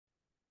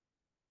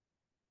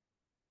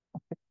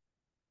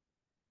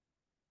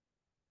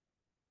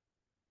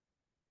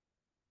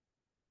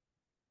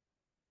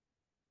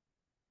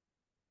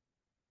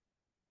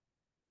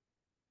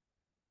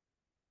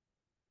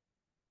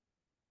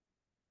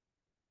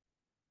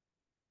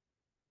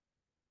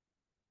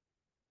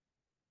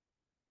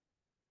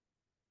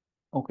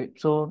Okay,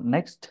 so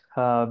next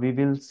we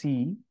will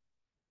see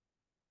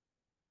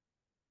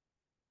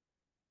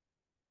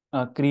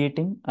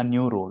creating a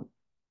new role.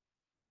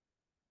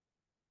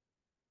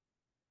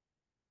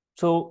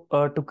 So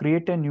to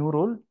create a new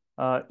role,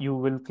 you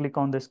will click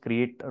on this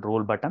create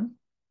role button.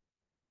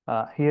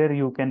 Here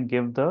you can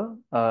give the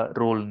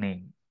role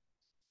name.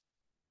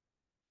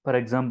 For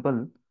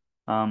example,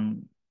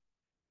 um,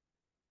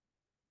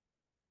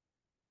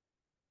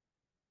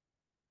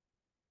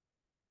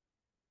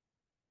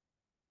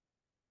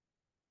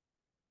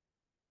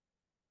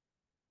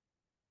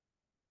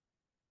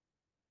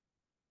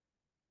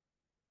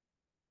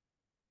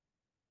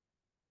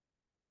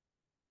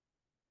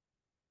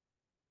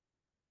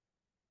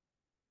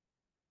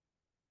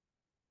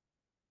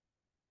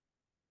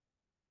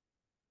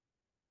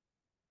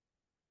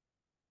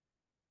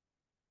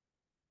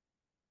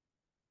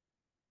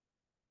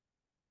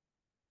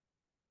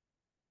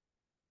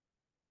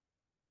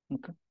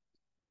 okay.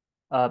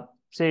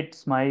 Say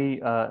it's my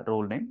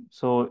role name.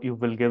 So you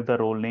will give the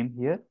role name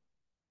here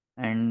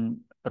and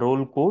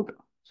role code.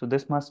 So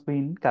this must be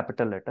in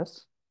capital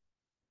letters.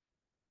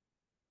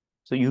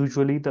 So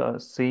usually the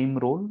same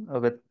role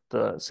with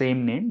the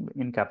same name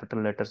in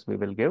capital letters we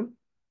will give.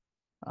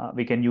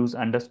 We can use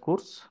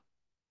underscores.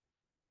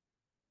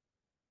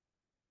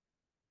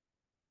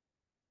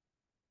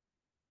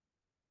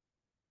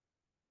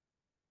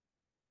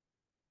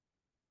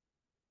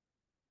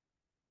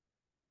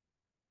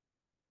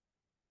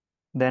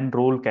 Then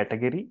role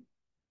category.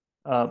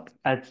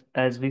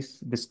 As we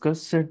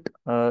discussed it,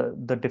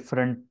 the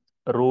different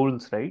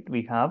roles, right?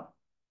 We have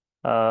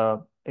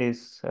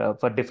is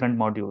for different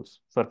modules.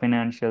 For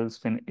financials,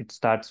 it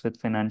starts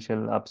with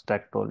financial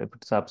abstract role. If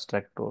it's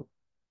abstract role,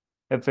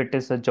 if it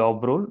is a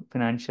job role,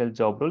 financial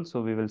job role,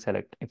 so we will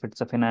select. If it's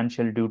a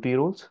financial duty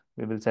roles,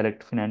 we will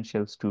select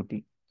financials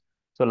duty.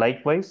 So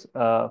likewise,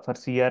 for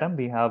CRM,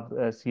 we have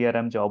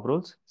CRM job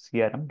roles,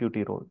 CRM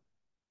duty role.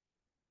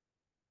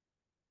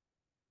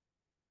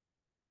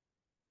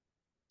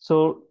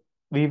 So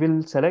we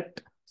will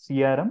select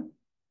CRM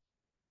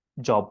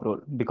job role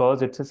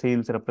because it's a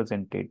sales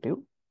representative.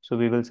 So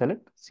we will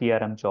select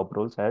CRM job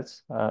roles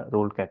as a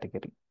role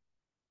category.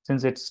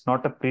 Since it's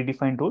not a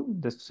predefined role,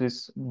 this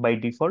is by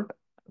default,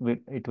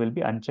 it will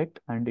be unchecked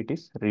and it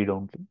is read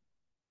only.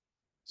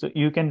 So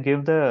you can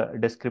give the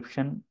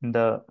description in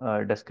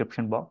the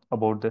description box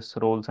about this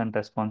roles and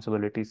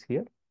responsibilities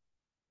here.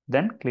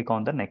 Then click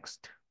on the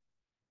next.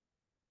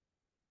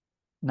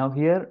 Now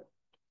here,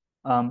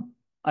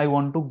 I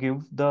want to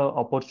give the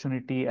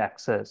opportunity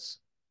access,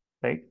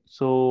 right?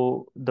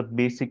 So the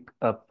basic,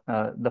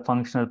 the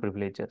functional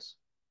privileges.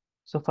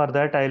 So for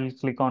that, I'll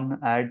click on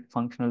add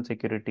functional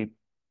security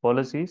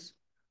policies.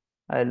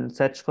 I'll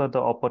search for the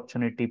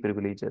opportunity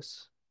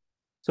privileges.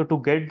 So to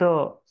get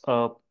the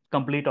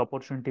complete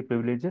opportunity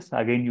privileges,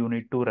 again, you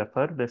need to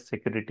refer the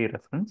security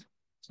reference.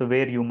 So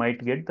where you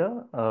might get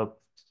the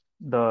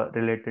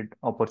related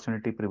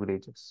opportunity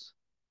privileges.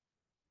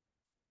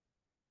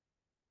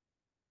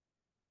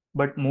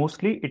 But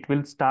mostly it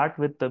will start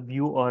with the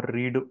view or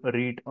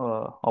read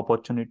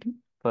opportunity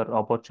for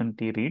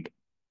opportunity read.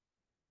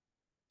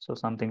 So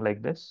something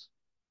like this.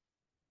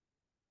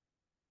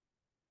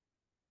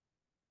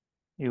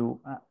 You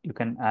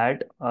can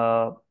add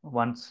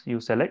once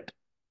you select,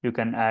 you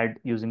can add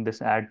using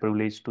this add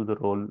privilege to the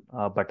role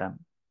button.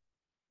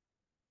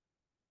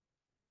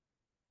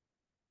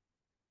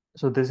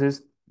 So this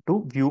is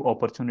to view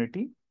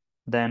opportunity.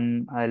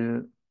 Then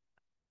I'll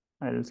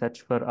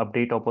search for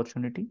update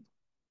opportunity.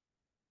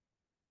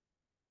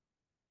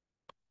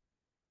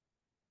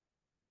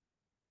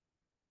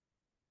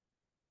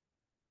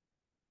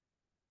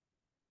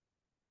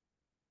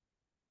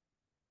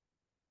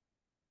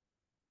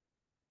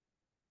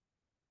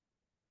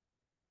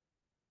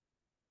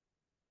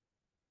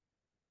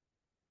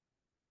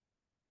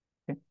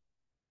 Okay.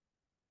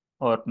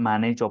 Or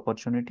manage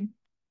opportunity.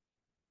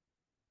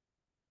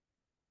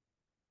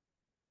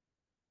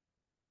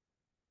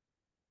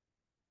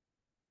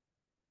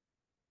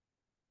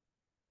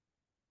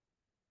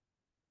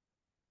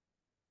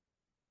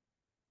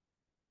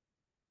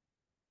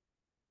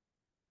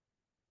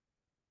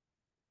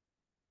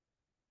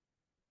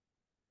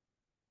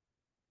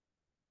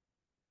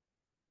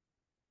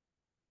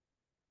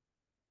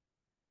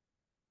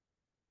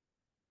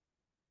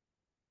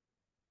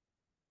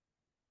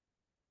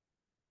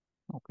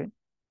 Okay.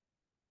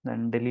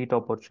 Then delete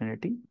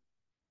opportunity.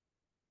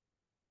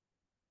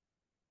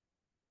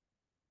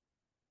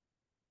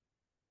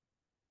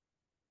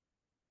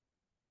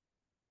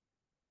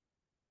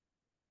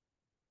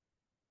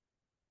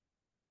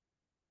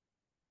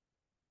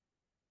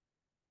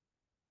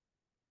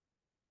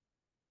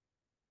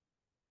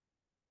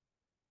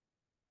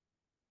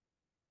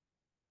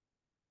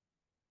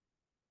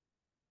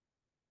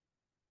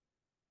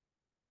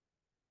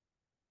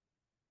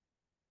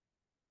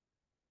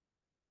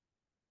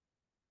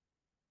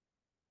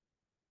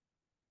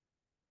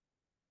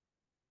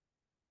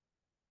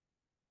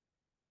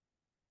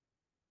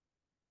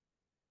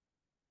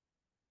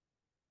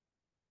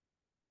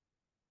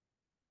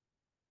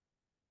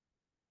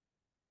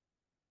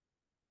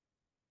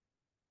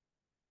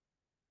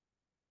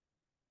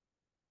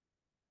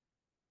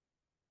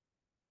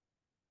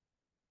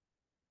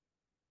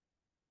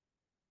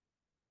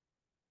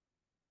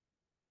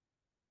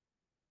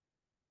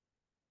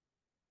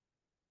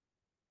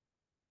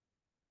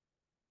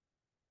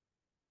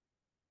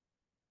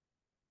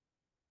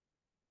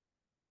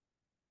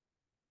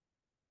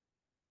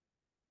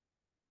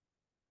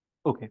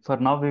 Okay, for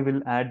now we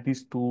will add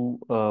these two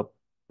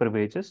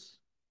privileges,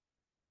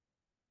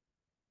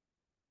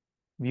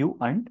 view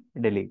and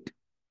delete.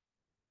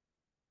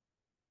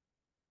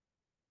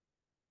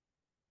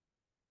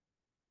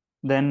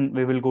 Then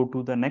we will go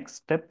to the next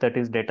step, that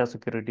is data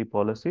security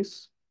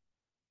policies.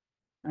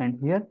 And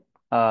here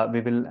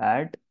we will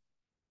add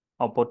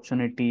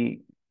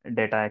opportunity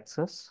data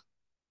access.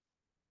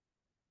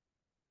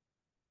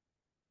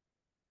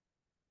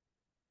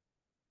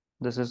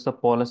 This is the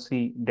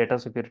policy, data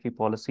security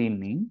policy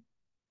name.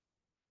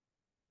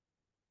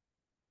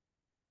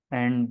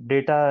 And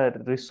data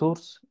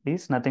resource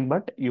is nothing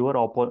but your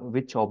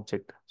which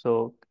object.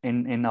 So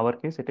in our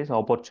case, it is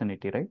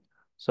opportunity, right?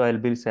 So I'll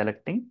be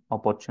selecting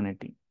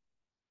opportunity.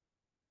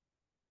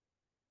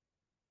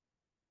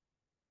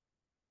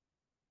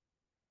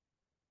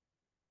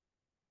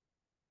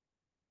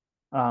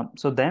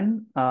 So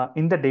then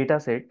in the data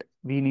set,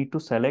 we need to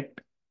select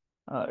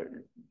uh,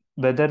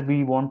 whether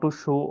we want to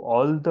show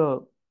all the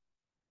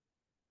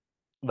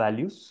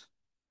values,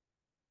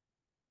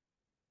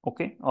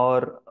 okay,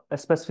 or a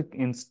specific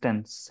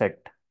instance set,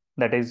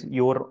 that is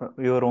your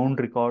own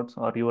records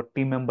or your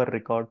team member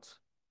records.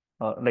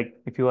 Like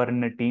if you are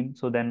in a team,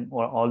 so then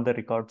all the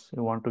records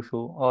you want to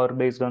show, or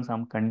based on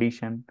some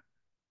condition,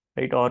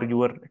 right, or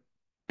your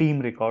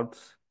team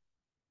records,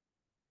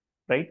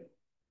 right?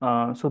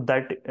 So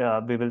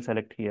that we will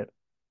select here.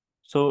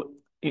 So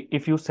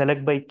if you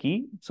select by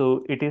key,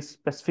 so it is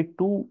specific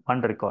to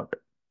one record.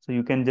 So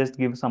you can just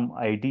give some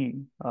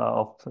ID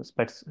of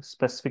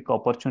specific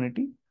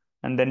opportunity,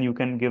 and then you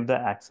can give the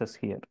access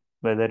here,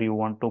 whether you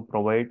want to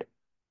provide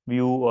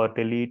view or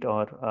delete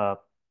or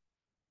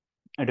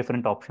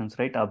different options,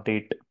 right?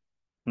 Update,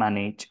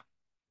 manage.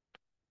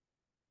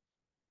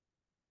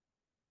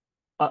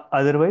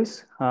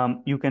 Otherwise,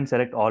 you can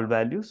select all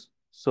values.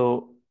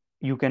 So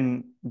you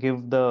can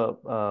give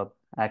the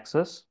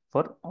access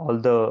for all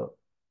the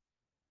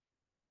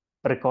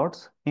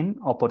records in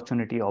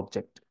opportunity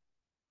object.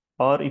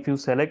 Or if you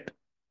select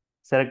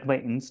by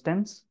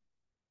instance,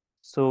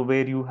 so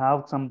where you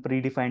have some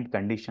predefined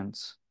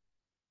conditions.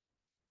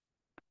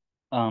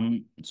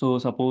 So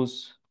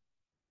suppose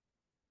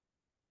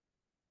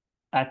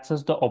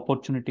access the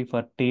opportunity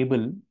for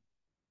table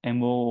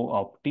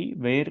MO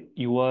where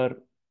you are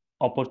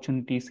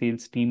opportunity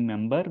sales team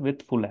member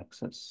with full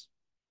access.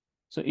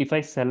 So if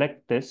I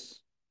select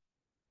this,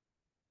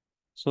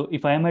 so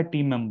if I am a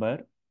team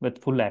member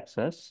with full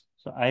access,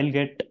 so I'll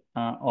get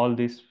all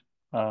these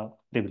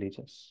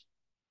privileges.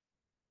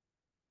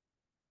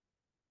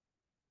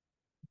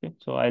 Okay,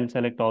 so I'll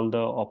select all the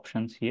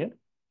options here.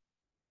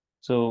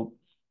 So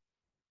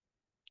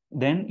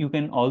then you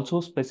can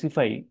also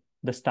specify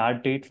the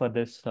start date for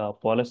this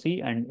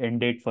policy and end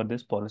date for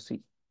this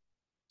policy.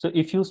 So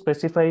if you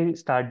specify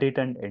start date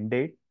and end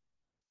date,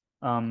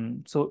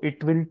 so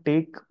it will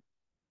take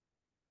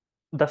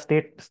the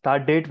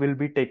start date will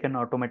be taken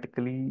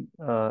automatically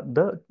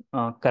the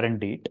current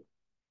date.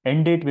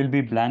 End date will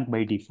be blank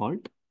by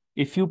default.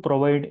 If you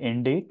provide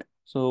end date,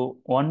 so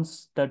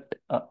once that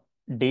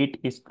date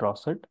is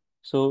crossed,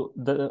 so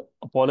the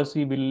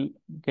policy will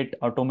get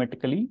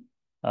automatically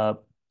uh,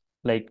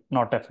 like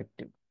not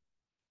effective.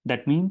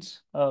 That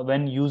means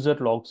when user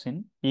logs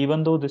in,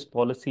 even though this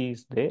policy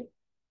is there,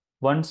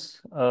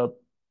 once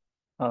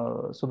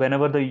so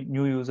whenever the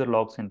new user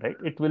logs in, right,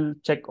 it will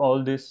check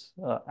all these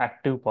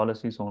active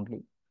policies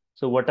only.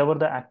 So whatever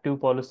the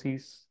active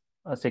policies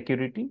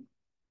security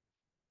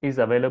is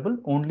available,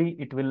 only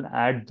it will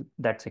add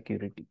that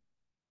security.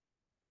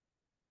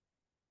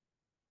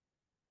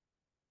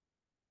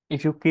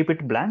 If you keep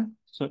it blank,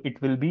 so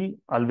it will be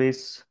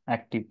always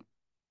active.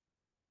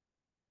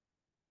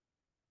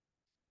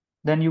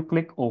 Then you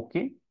click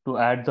OK to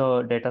add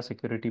the data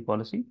security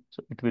policy.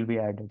 So it will be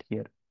added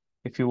here.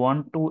 If you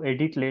want to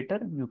edit later,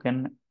 you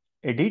can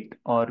edit,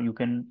 or you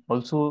can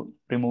also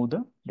remove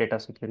the data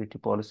security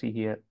policy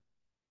here.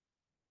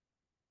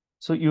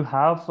 So you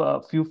have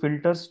a few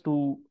filters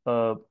to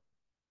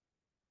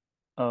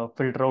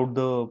filter out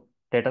the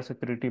data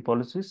security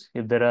policies.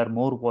 If there are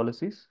more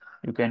policies,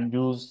 you can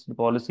use the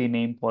policy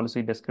name,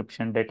 policy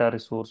description, data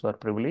resource, or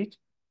privilege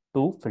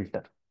to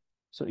filter.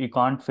 So you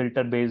can't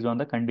filter based on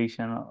the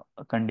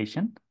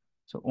condition.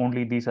 So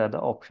only these are the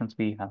options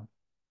we have.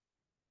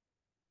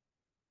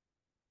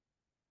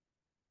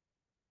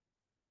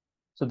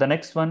 So the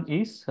next one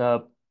is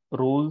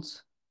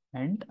roles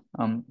and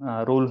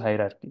role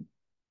hierarchy.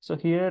 So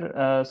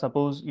here,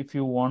 suppose if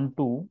you want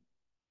to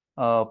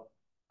uh,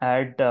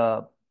 add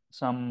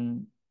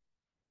some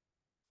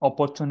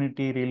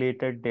opportunity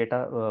related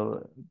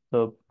data,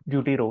 the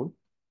duty role.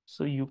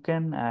 So you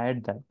can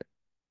add that.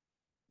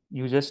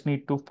 You just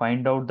need to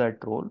find out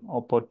that role,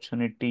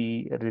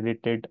 opportunity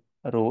related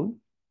role.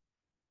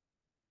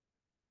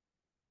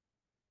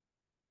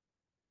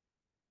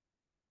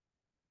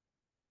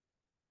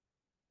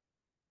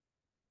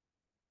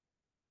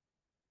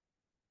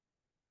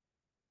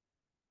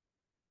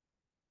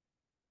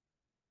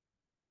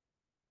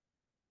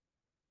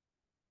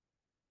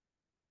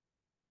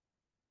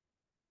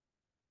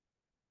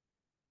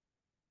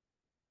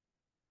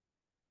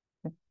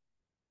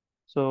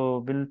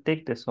 So we'll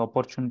take this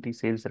opportunity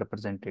sales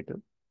representative.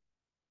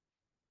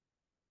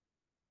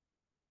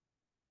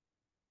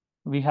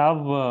 We have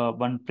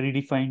one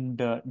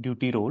predefined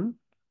duty role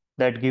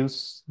that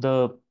gives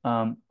the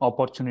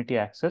opportunity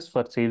access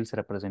for sales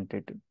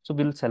representative. So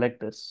we'll select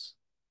this.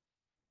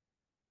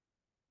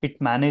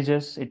 It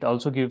manages, it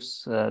also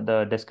gives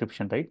the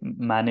description, right?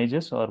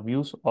 Manages or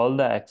views all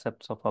the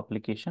accepts of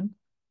application.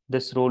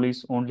 This role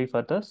is only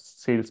for the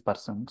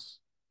salespersons.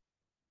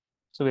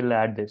 So we'll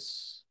add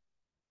this.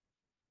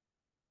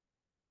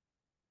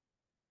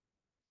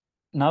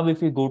 Now,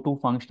 if you go to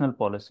functional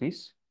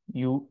policies,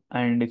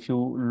 if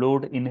you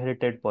load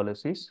inherited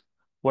policies,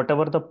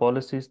 whatever the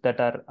policies that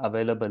are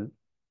available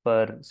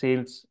for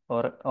sales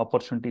or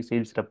opportunity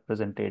sales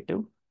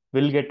representative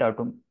will get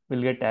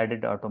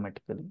added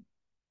automatically.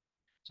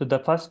 So the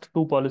first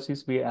two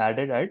policies we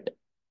added at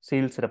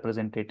sales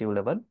representative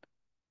level,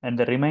 and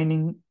the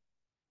remaining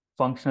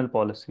functional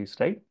policies,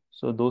 right?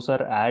 So those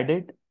are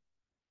added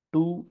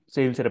to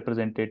sales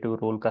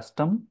representative role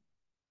custom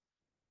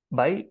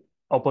by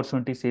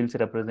opportunity sales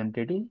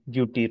representative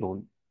duty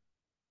role.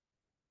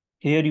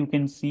 Here you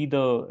can see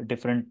the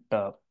different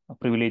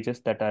privileges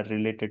that are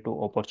related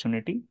to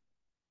opportunity.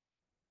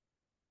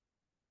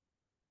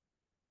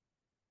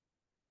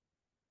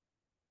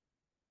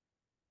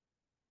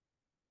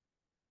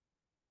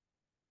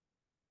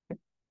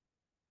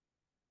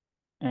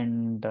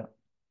 And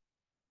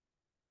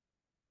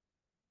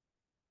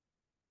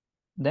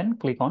then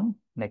click on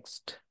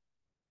next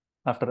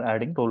after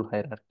adding role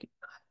hierarchy.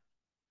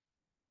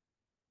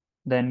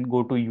 Then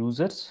go to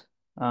users.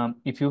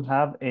 If you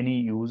have any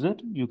user,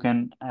 you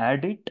can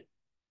add it.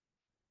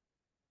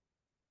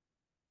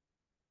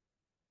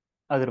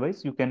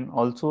 Otherwise, you can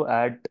also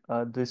add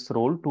this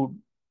role to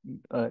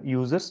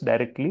users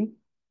directly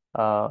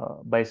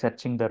by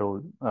searching the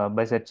role,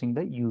 by searching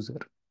the user.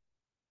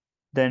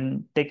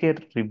 Then take a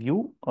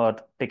review or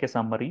take a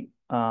summary.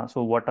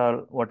 So what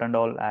and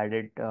all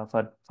added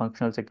for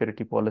functional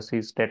security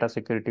policies, data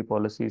security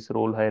policies,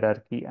 role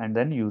hierarchy, and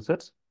then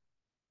users.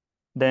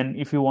 Then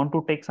if you want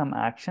to take some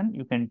action,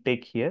 you can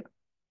take here,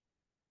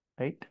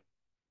 right?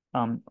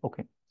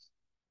 Okay.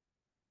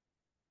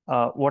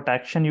 What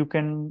action you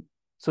can,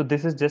 so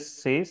this is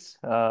just says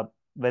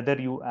whether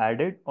you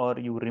added or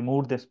you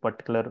removed this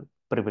particular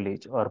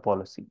privilege or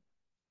policy.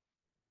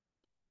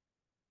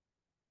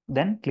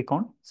 Then click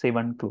on save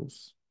and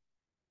close.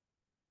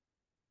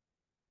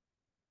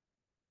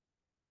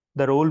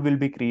 The role will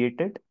be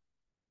created.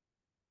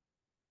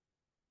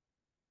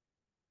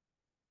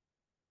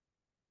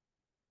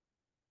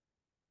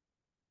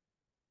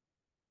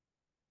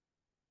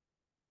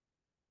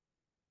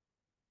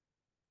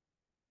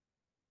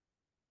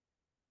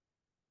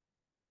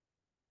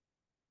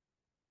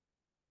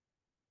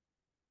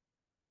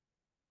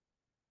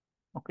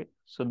 Okay,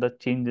 so the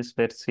changes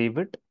were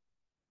saved.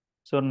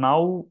 So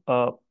now,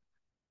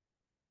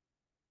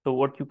 so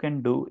what you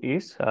can do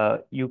is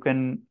you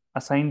can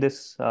assign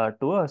this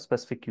to a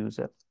specific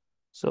user.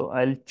 So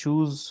I'll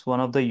choose one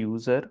of the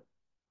user.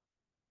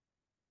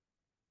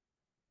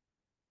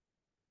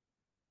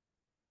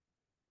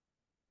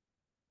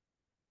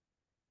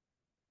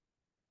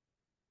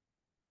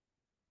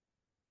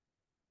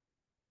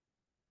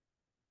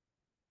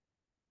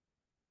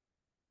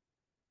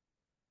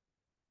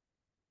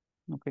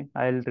 Okay,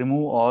 I'll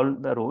remove all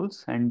the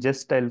roles and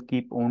just I'll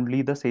keep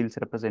only the sales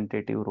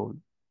representative role.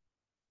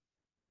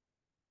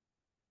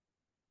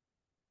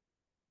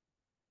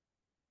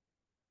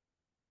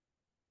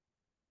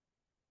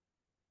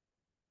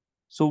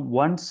 So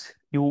once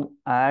you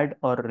add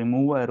or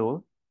remove a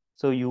role,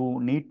 so you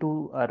need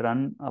to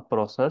run a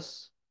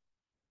process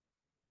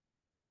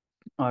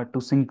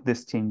to sync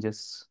these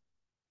changes.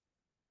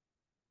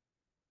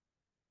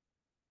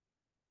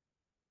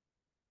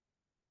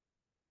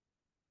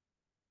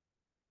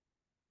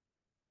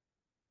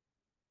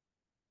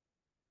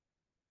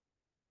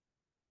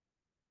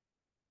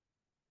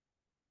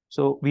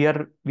 So we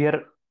are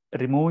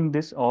removing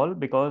this all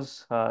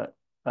because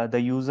the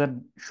user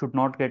should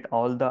not get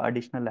all the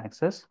additional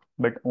access,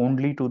 but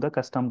only to the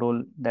custom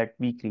role that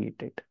we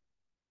created.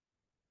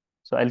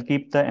 So I'll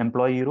keep the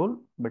employee role,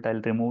 but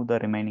I'll remove the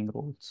remaining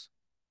roles.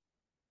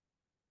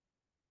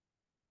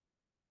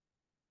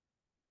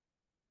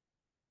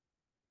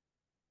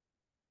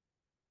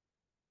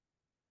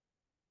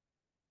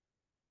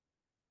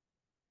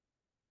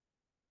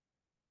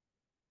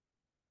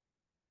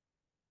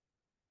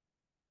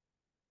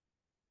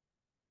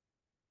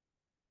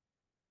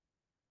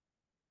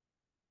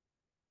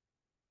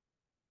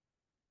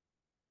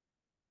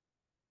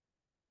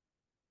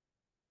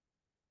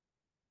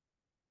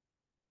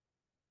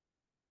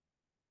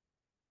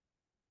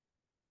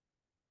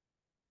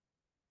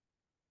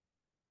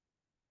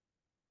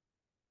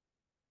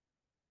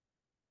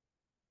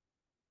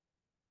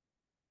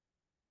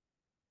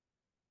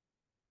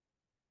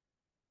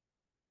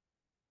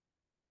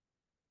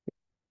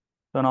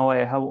 So now I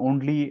have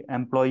only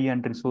employee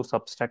and resource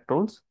abstract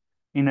roles.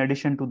 In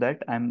addition to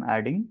that, I'm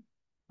adding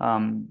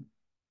um,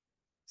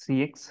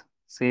 CX,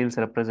 sales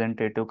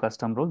representative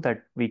custom role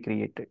that we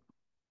created.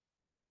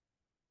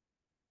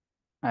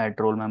 add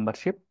role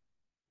membership,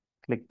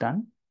 click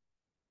done.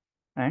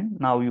 And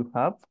now you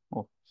have,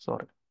 oh,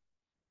 sorry.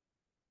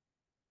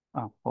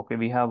 Okay,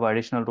 we have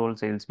additional role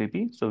sales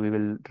VP, so we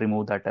will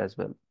remove that as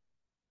well.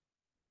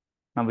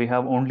 Now we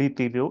have only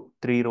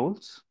three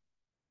roles,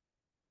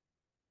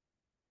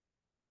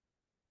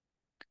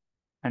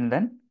 and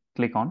then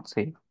click on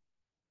save.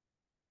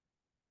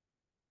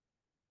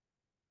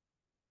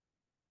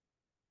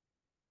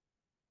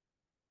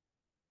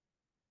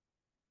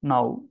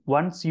 Now,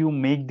 once you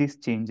make these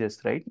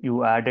changes, right,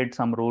 you added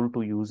some role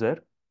to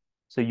user.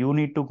 So you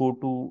need to go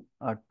to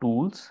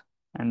tools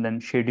and then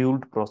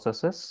scheduled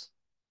processes,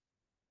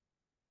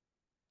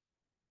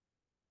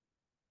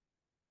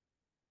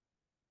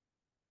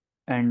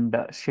 and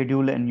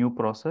schedule a new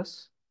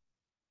process.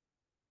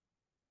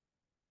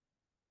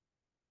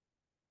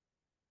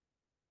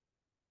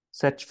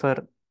 Search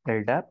for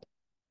LDAP.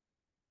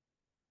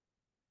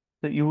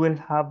 So you will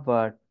have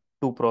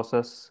two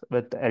process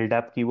with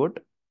LDAP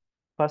keyword.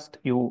 First,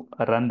 you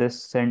run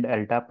this send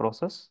LDAP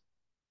process,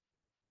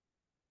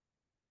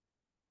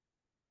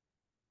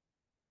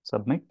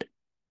 submit,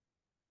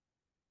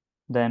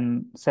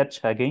 then search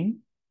again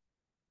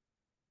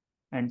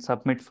and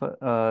submit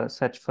for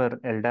search for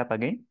LDAP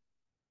again.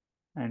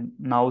 And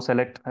now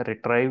select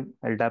retrieve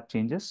LDAP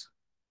changes,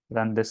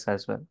 run this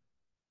as well.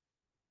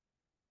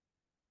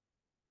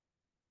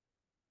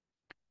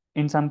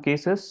 In some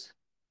cases,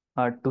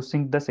 to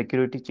sync the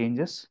security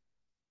changes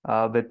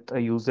with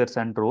users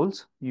and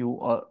roles, you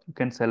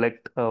can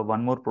select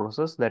one more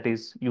process, that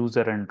is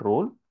user and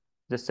role.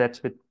 Just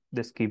search with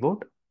this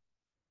keyboard.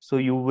 So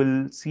you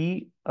will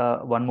see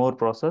one more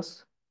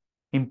process,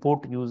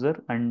 import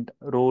user and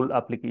role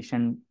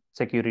application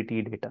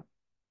security data.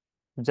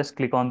 Just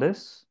click on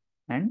this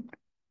and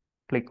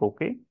click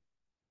OK,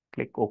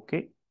 click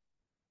OK,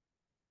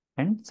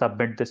 and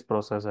submit this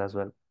process as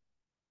well.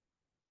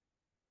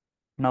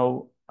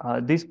 Now,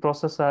 these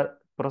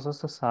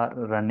processes are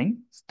running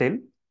still.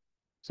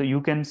 So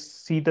you can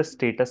see the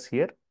status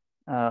here.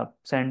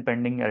 Send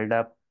pending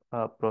LDAP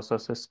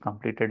process is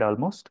completed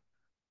almost.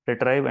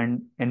 Retrieve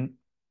and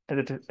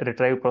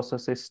retrieve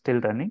process is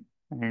still running,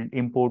 and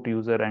import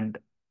user and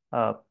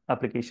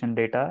application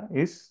data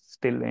is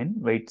still in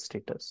wait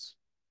status.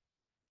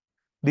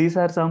 These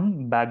are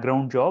some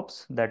background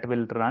jobs uh, that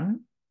will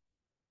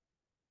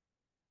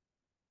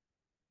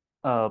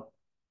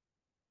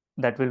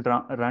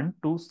run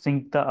to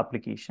sync the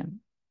application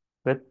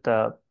with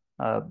the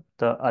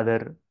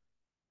other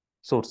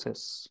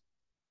sources.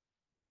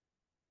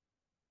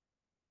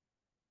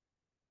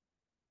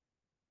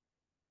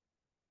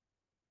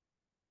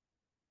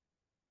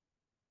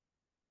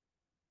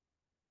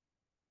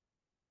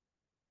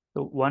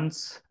 So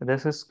once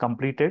this is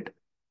completed,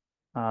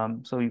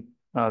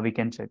 we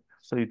can check.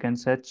 So you can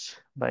search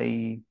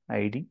by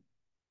ID.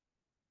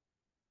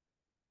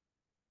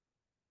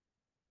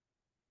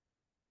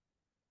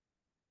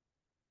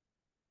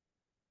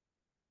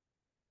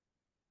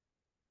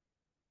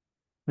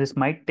 This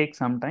might take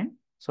some time,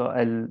 so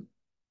I'll